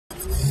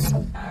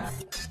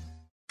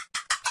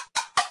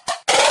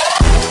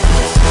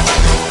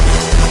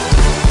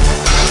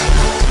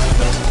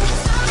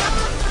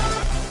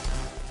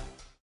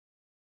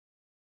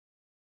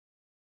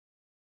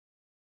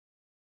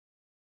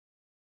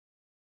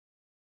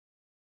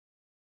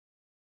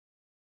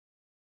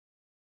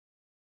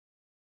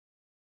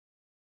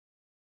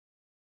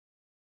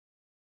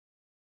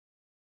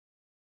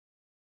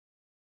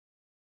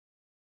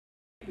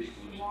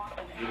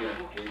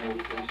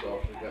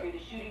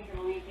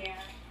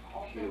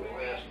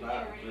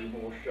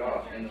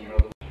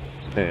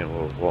And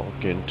we'll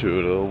walk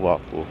into the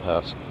Waffle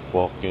House.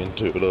 Walk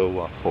into the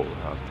Waffle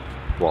House.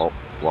 Walk,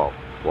 walk,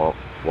 walk,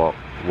 walk,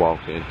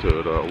 walk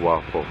into the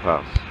Waffle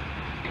House.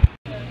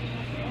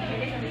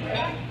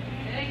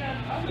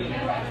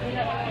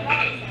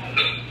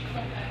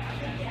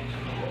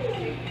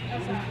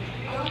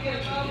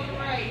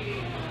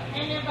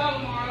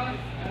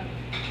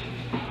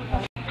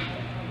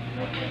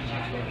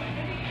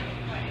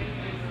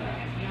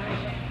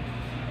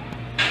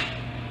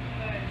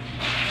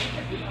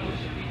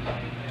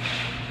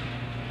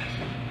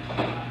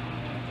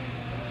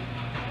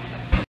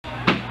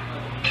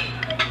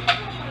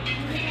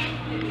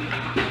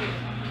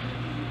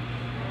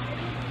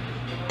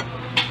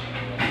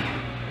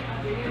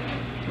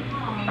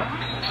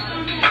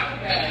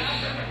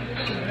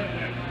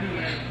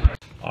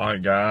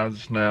 Alright guys,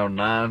 it's now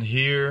 9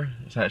 here.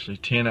 It's actually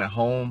 10 at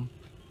home.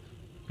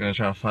 I'm gonna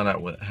try to find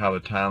out how the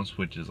time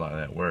switches like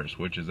that, where it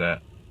switches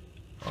at.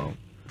 Oh,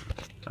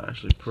 it's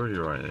actually pretty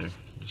right there.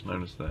 Just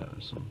noticed that.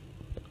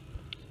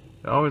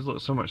 It always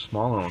looks so much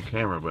smaller on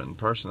camera, but in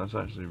person that's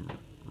actually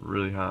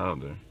really high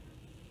up there.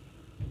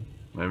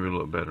 Maybe a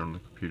little better on the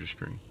computer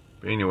screen.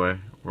 But anyway,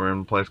 we're in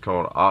a place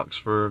called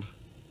Oxford,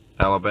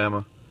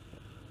 Alabama.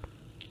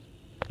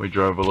 We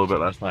drove a little bit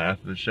last night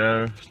after the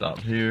show,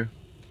 stopped here.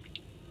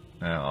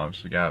 Now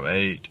obviously got up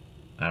 8.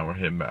 Now we're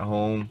heading back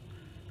home.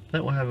 I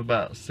think we'll have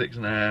about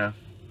 6.5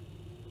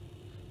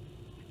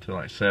 to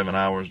like 7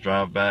 hours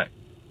drive back.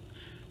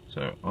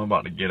 So I'm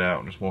about to get out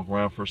and just walk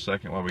around for a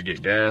second while we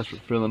get gas. We're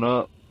filling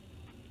up.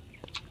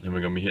 Then we're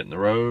gonna be hitting the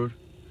road.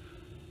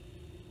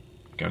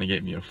 Gonna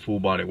get me a full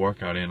body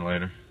workout in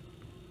later.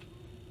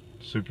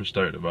 Super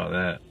stoked about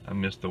that. I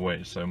miss the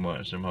weights so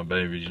much. They're my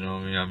babies, you know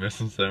what I mean? I miss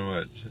them so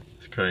much.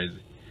 It's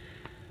crazy.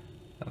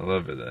 I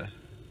love it though.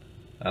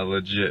 I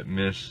legit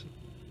miss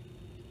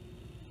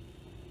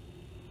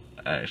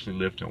actually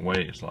lifting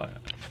weights. Like,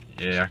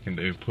 yeah, I can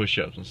do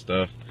push-ups and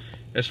stuff.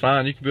 It's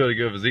fine, you can build a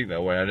good physique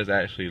that way. I just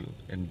actually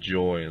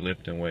enjoy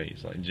lifting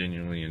weights, like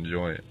genuinely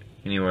enjoy it.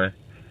 Anyway,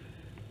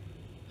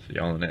 see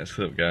y'all in the next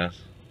clip,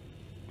 guys.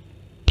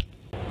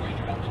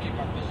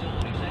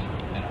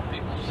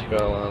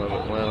 Skyline of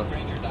Atlanta.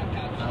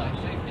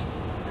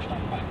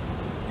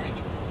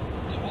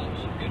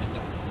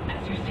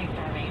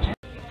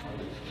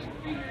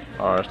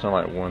 Alright, it's now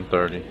like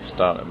 1:30.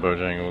 Stopped at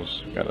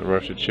Bojangles. Got the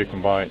roasted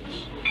chicken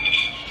bites.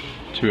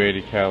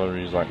 280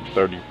 calories, like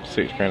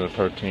 36 grams of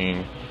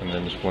protein. And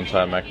then this one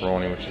side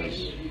macaroni, which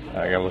is,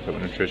 I gotta look up the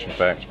nutrition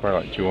facts,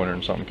 probably like 200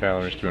 and something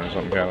calories, 200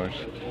 something calories.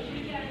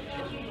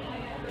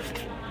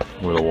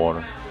 With a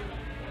water.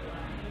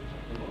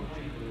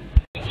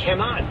 We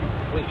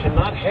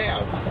cannot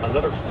have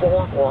another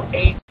 4 or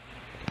 8.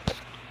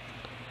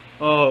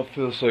 Oh, it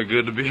feels so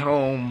good to be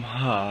home.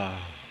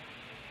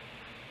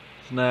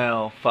 It's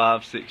now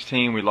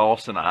 5:16. We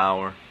lost an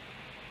hour.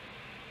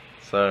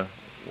 So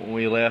when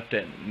we left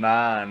at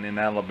 9 in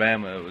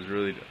Alabama, it was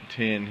really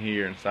 10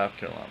 here in South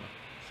Carolina.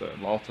 So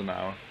lost an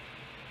hour.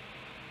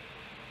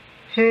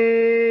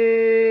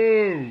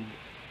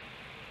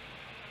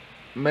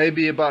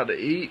 Maybe about to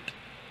eat,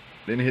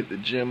 then hit the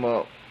gym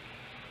up.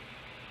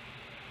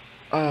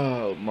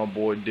 Oh, my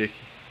boy Dickey.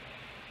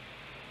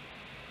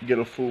 Get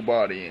a full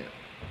body in.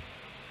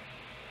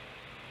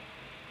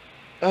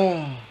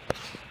 Oh.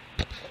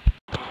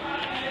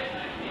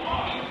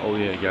 Oh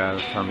yeah,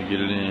 guys, it's time to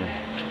get it in.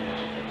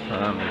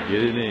 Time to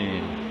get it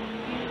in.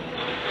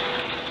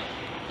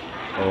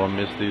 Oh, I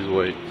miss these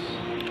weights.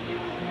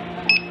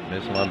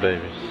 Miss my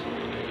babies.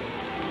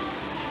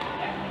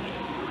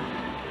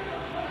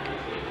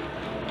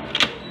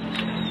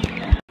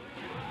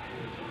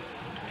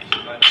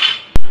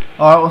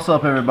 Alright, what's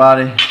up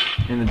everybody?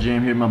 In the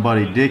gym here with my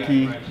buddy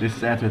Dickey. This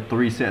is after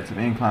 3 sets of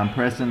incline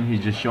pressing.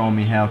 He's just showing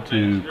me how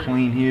to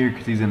clean here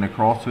because he's into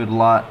CrossFit a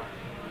lot.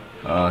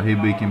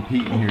 He'll be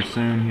competing here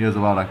soon. He does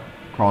a lot of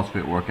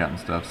CrossFit workout and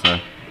stuff, so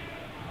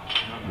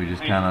we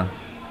just kind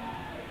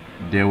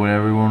of did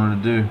whatever we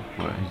wanted to do.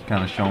 But he's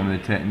kind of showing me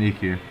the technique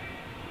here.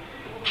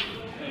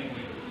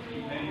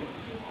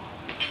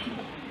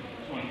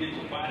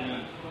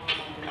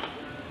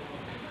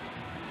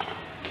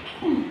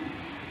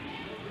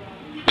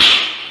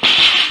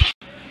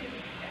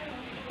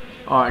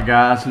 Alright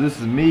guys, so this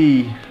is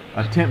me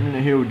attempting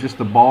it here with just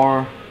the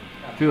bar.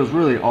 It feels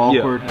really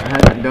awkward. Yeah. I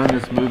haven't done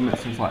this movement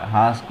since like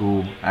high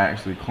school. I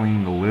actually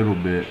cleaned a little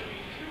bit,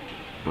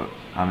 but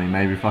I mean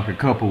maybe for like a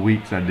couple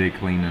weeks I did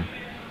cleaning.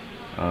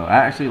 I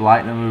actually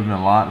like the movement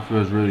a lot. It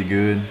feels really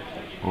good.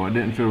 Well, it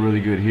didn't feel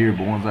really good here,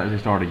 but once I actually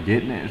started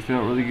getting it, it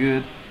felt really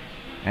good.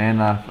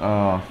 And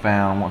I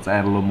found once I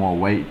add a little more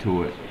weight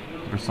to it,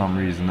 for some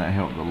reason that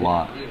helped a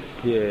lot.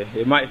 Yeah,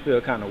 it might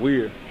feel kind of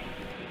weird.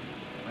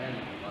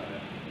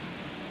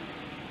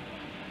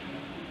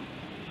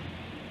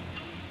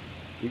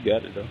 You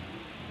got it though.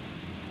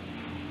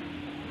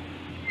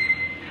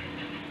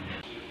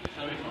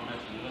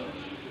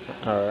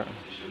 All right.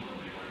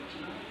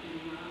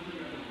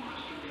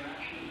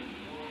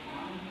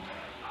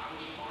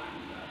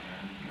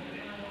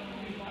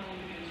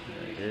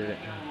 Yeah.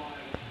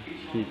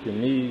 Keep your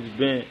knees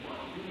bent.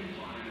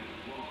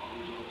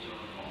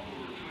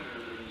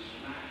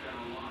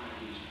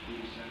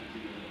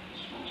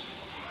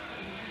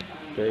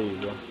 There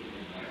you go.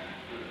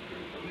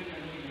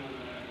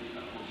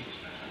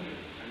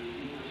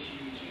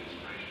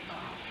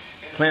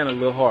 Plant a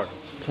little harder.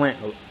 Plant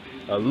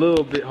a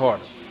little bit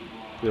harder.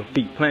 Your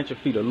feet. Plant your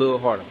feet a little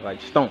harder,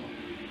 like stomp.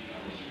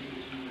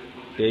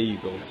 There you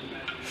go.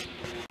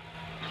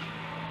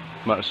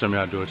 I'm about to show me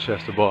how to do a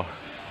chest to bar.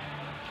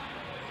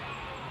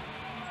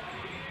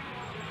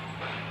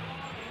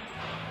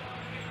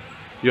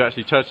 You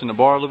actually touching the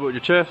bar a little bit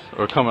with your chest,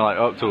 or coming like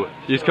up to it?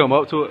 You just come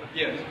up to it?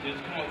 Yes,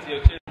 just come up to your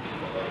chest.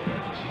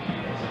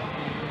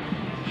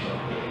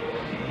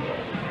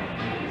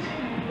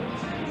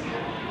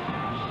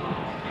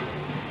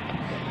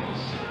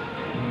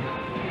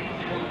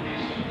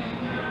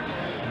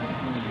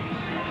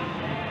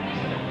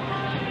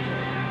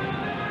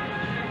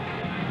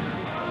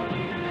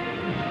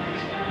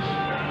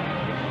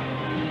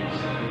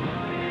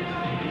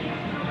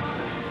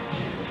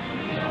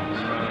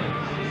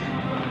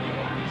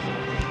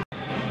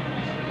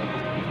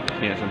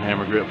 Yeah, some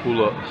hammer grip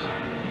pull-ups.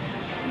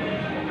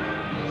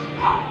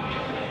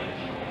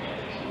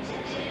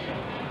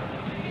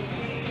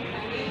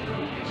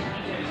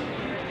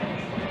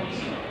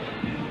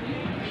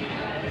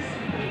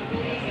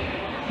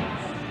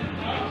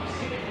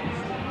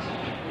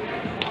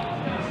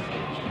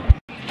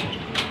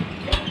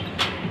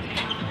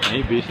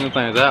 You beasting the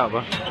things out,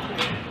 bro.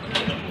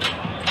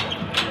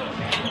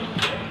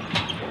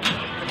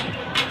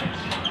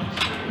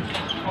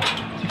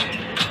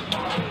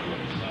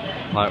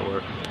 Light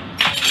work.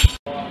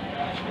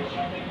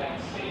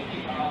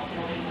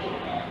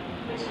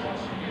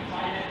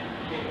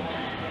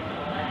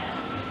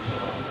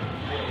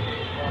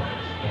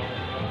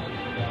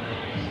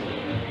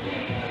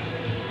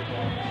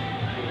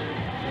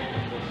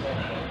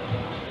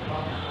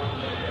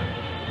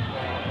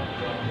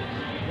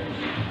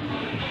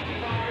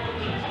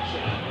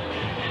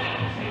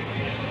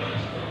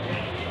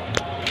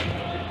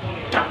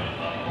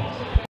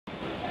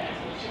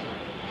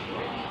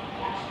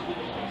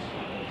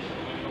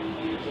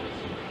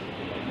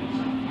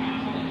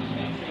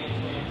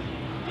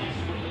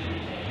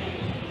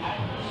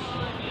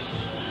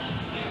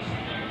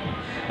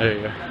 There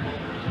you go.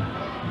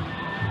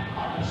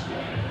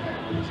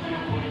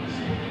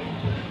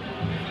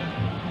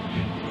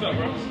 What's up,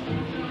 bro?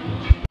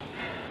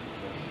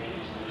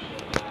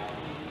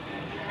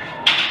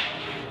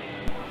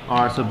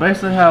 Alright, so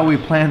basically how we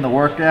planned the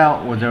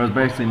workout was there was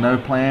basically no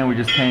plan. We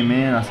just came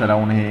in. I said I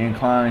want to hit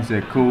incline. He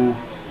said cool.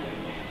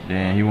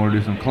 Then he wanted to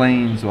do some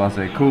clean, so I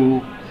said cool.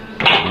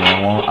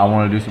 Then I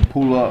want to do some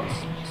pull-ups,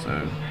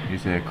 so he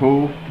said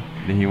cool.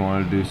 Then he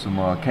wanted to do some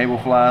cable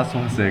flies, so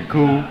I said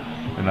cool.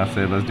 And I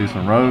said, let's do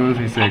some rows.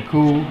 He said,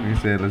 cool. He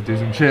said, let's do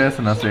some chest.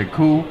 And I said,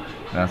 cool.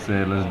 And I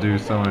said, let's do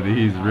some of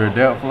these rear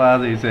delt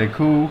flies. He said,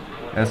 cool.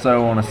 And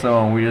so on and so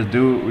on. We just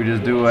do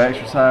an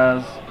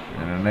exercise,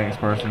 and the next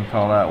person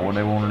called out what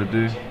they wanted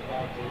to do.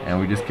 And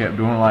we just kept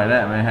doing it like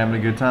that, man, having a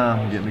good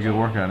time, getting a good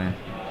workout in.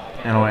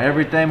 And on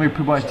everything, we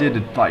pretty much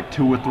did like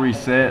 2 or 3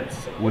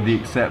 sets, with the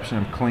exception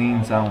of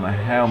cleans. I don't know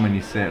how many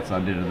sets I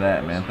did of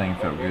that, man. I think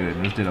it felt good.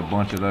 And just did a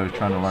bunch of those,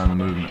 trying to learn the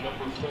movement.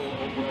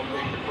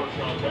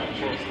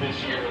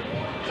 This year.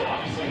 So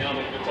obviously now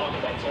that we're talking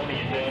about Tony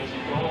and Dez,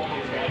 you go all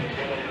these guys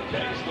together, it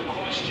begs the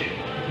question.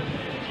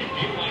 You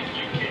feel like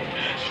you can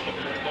match the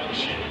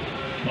production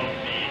of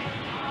the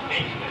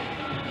Aikman,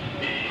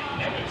 the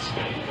Evan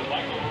Smith, the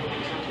Michael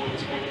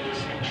Woods with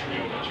this new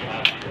trio that you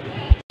have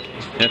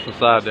here? Hit some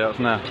side delts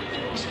now.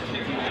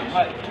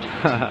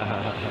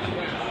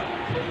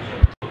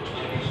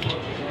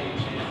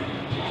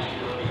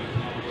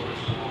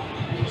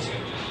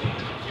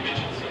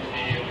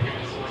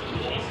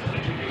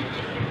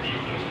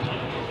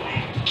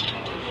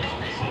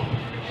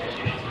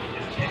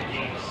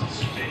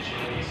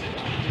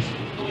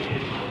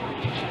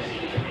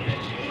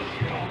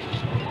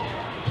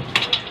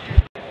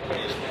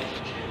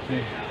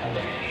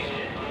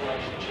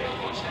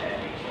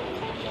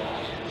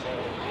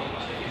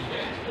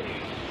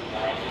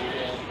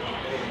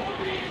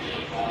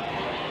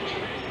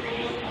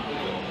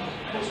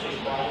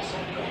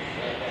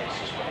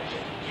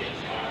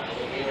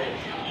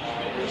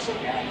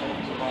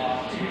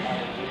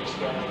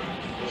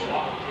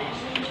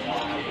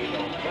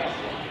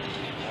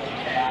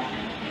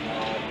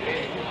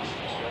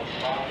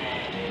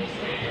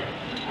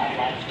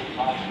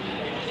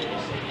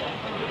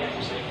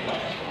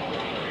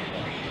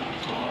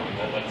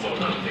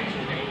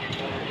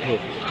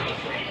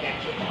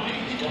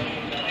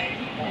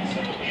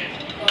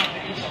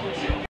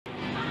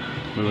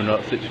 Moving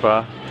up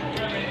 65.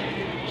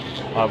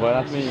 Alright, boy,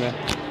 nice to meet you, man.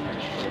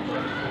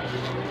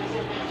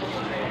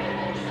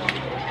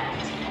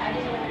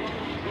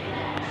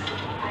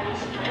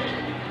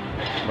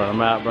 Burn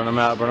them out, burn them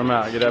out, burn them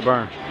out. Get that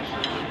burn.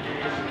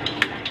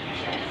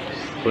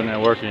 Putting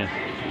that work in.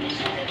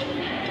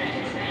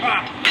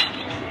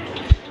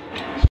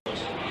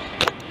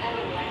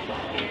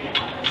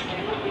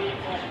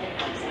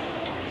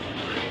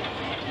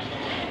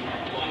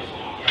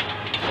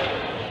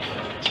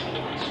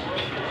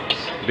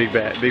 Big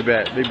back, big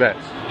back, big back.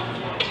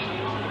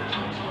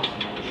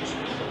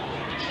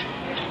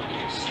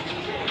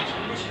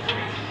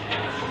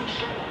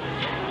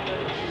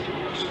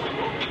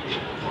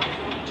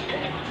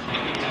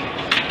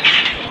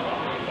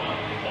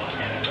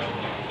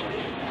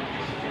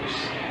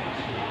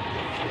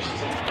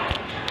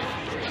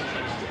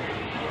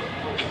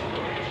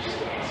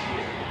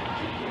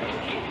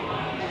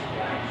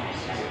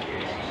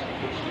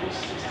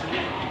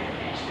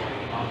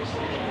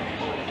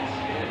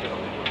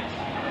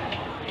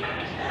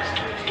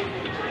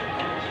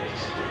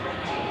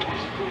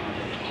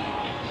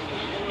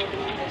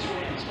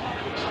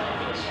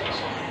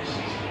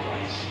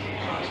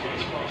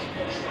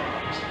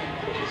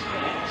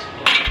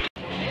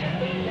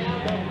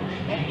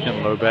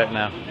 Getting low back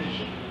now.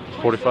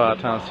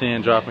 45 times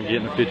 10, dropping,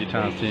 getting to 50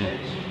 times 10.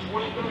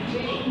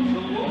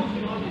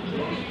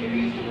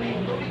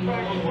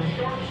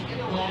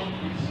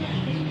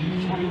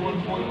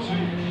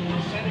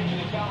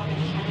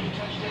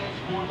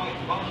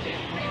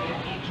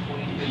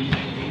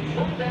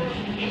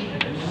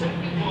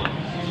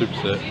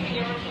 Superset.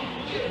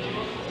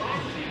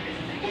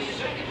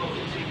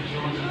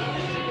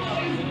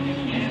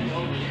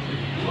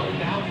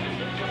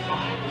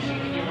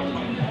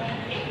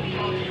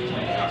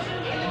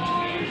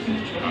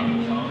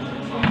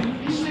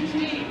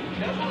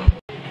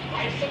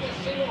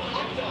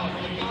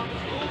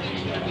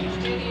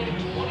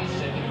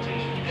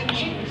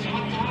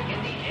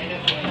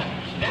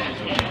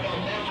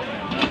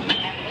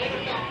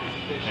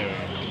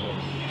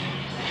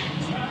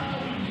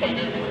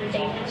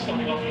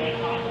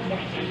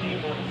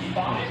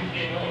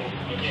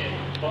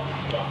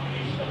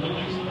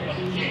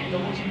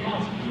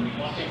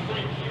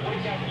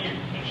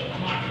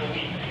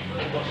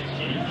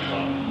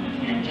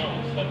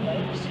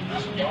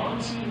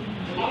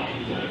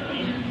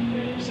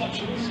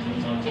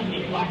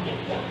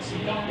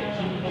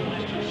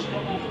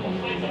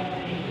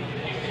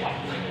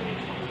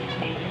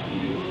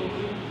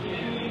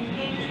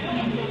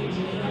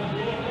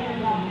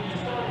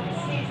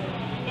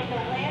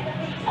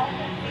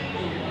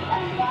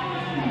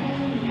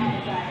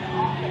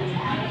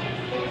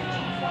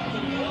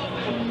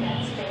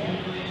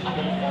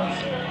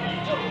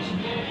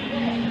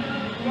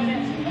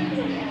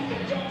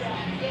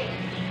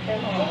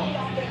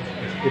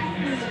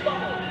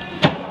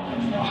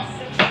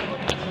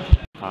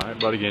 Alright,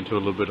 about to get into a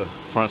little bit of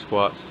front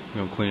squats.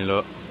 I'm gonna clean it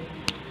up.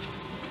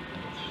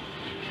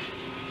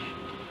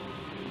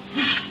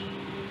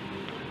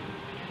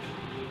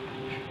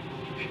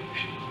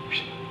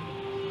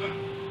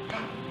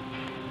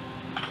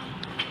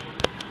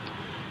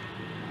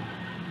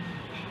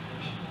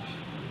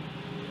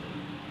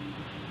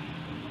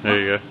 There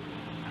you go.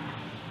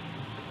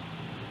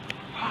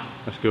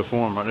 That's good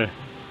form right there.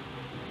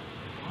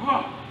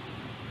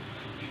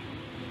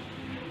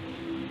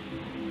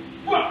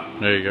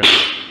 There you go.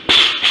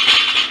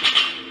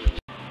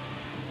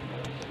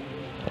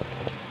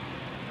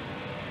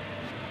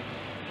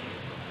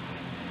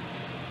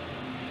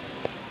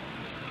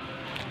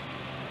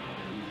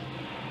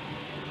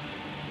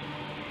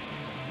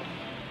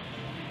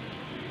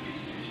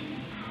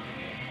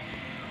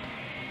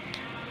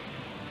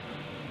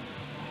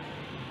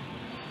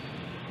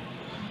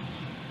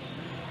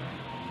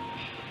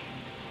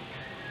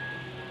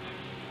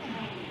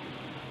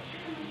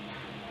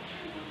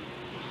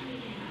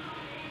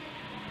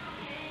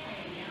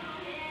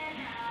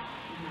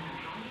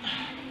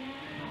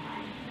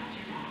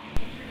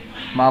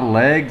 My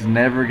legs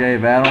never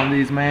gave out on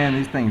these, man.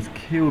 These things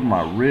killed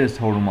my wrist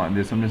holding them like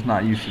this. I'm just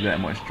not used to that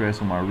much stress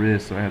on my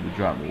wrist, so I had to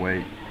drop the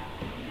weight.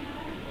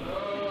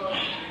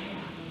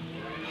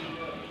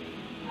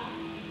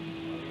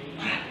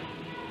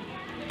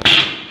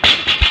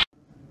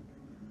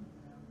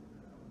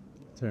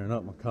 Tearing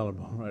up my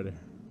collarbone right there.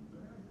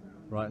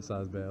 Right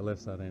side's bad,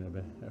 left side ain't that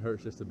bad. It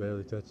hurts just to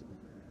barely touch it.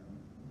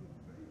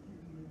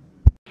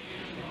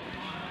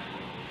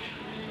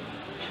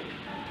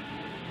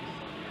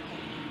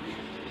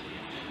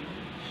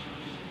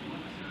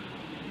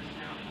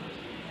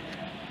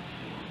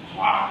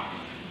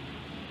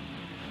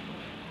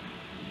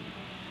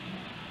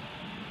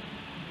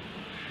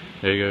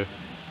 There you go.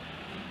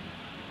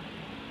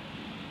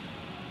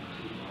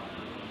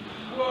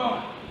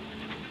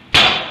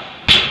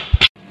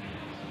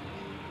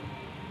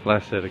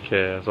 Last set of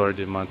calves, already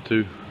did mine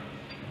 2.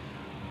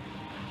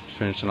 Just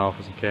finishing off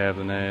with some calves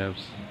and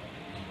abs.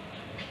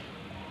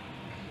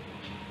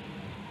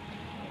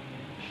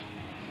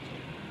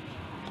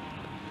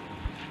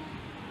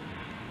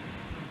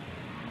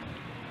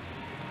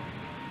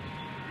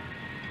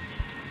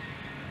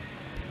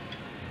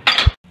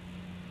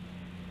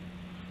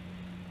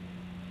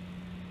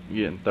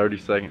 You're getting 30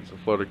 seconds of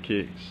flutter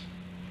kicks,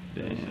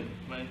 then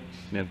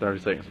 30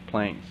 seconds of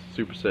planks.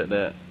 Superset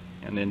that,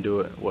 and then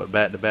do it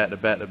back to back to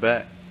back to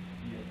back.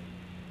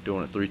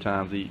 Doing it 3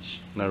 times each,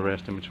 no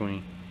rest in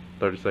between.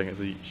 30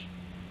 seconds each.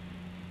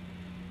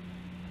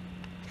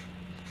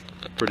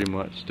 Pretty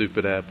much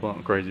stupid ab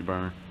pump, crazy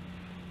burn.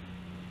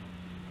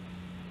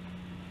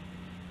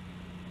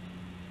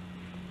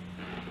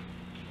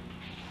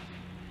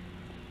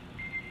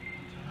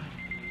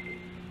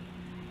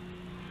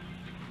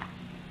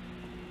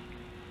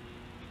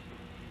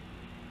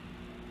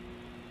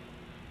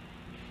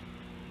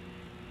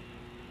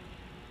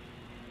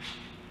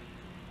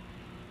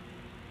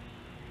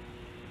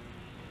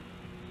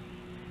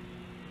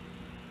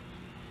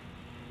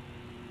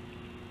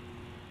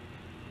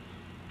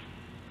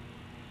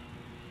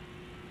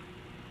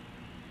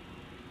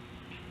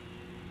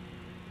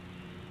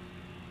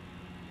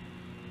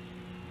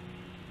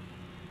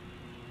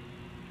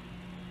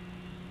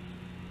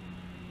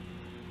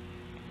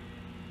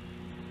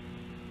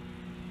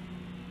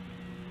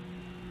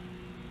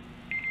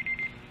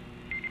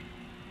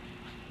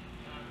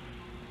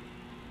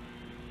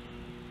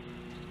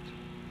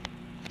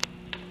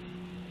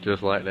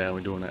 Just like that,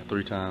 we're doing that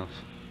 3 times.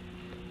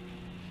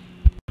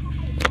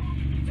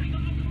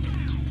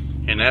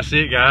 And that's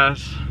it,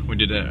 guys. We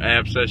did that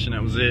ab session,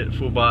 that was it,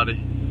 full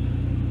body.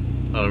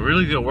 A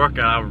really good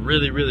workout. I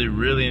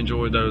really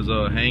enjoyed those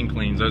hang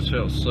cleans. Those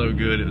felt so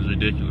good, it was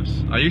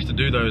ridiculous. I used to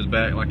do those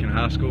back like in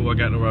high school. I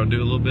got to where I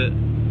do a little bit.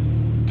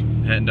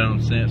 Hadn't done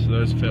them since, so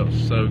those felt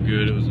so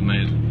good, it was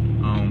amazing.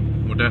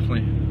 We'll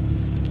definitely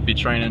be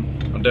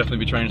training. I'll definitely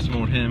be training some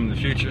more with him in the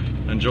future.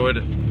 Enjoyed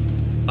it.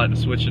 Like to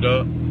switch it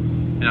up.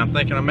 And I'm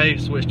thinking I may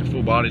switch to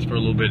full bodies for a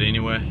little bit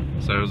anyway.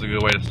 So it was a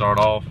good way to start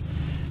off.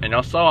 And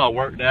y'all saw I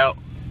worked out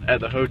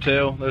at the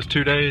hotel those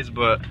 2 days,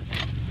 but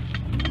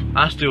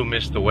I still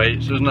miss the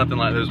weights. There's nothing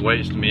like those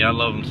weights to me. I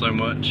love them so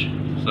much.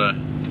 So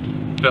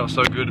felt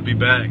so good to be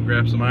back,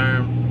 grab some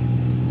iron.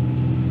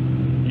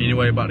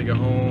 Anyway, about to go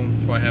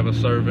home. Probably have a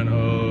serving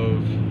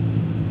of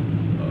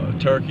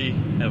turkey.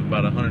 Have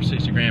about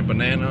 160 gram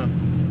banana.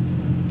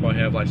 Probably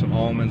have like some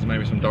almonds,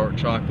 maybe some dark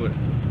chocolate.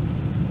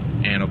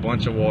 And a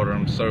bunch of water.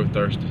 I'm so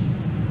thirsty,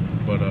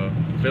 but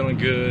feeling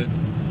good,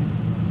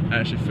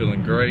 actually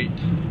feeling great.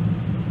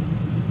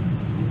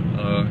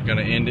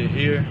 Gonna end it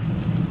here,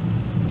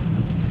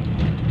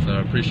 so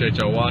I appreciate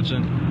y'all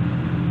watching.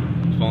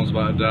 The phone's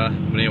about to die,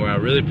 but anyway, I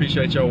really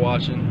appreciate y'all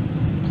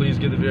watching. Please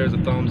give the videos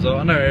a thumbs up.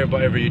 I know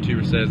every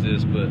YouTuber says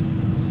this, but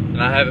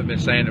and I haven't been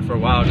saying it for a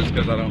while just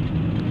because I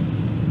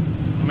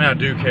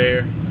do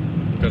care,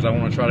 because I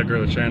want to try to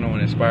grow the channel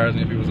and inspire as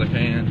many people as I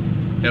can.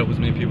 Help as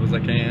many people as I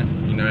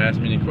can, you know, ask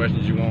me any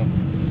questions you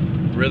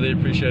want. Really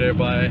appreciate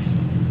everybody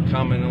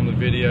commenting on the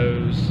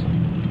videos,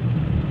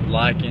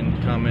 liking,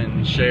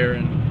 commenting,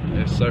 sharing.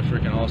 It's so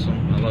freaking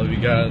awesome. I love you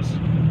guys.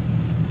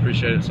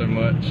 Appreciate it so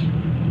much.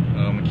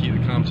 I'm gonna keep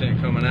the content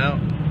coming out.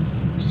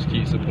 Just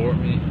keep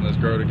supporting me. Let's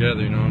grow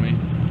together, you know what I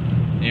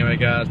mean? Anyway,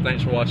 guys,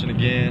 thanks for watching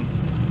again.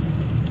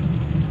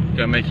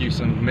 Gonna make you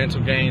some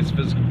mental gains,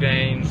 physical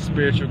gains,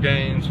 spiritual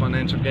gains,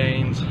 financial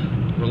gains,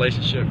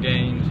 relationship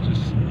gains.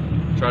 Just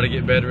try to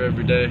get better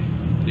every day.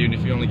 Even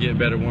if you only get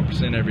better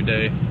 1% every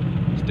day,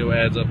 it still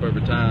adds up over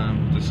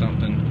time to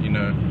something, you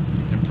know,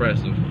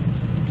 impressive.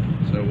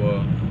 So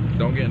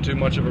don't get in too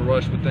much of a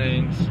rush with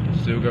things.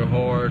 Still go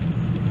hard,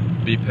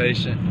 be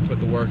patient, put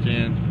the work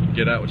in,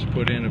 get out what you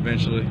put in.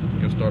 Eventually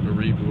you'll start to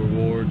reap the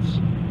rewards.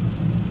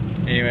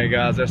 Anyway,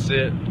 guys, that's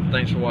it.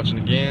 Thanks for watching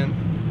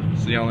again.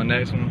 See you on the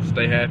next one.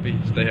 Stay happy,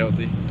 stay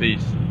healthy.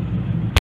 Peace.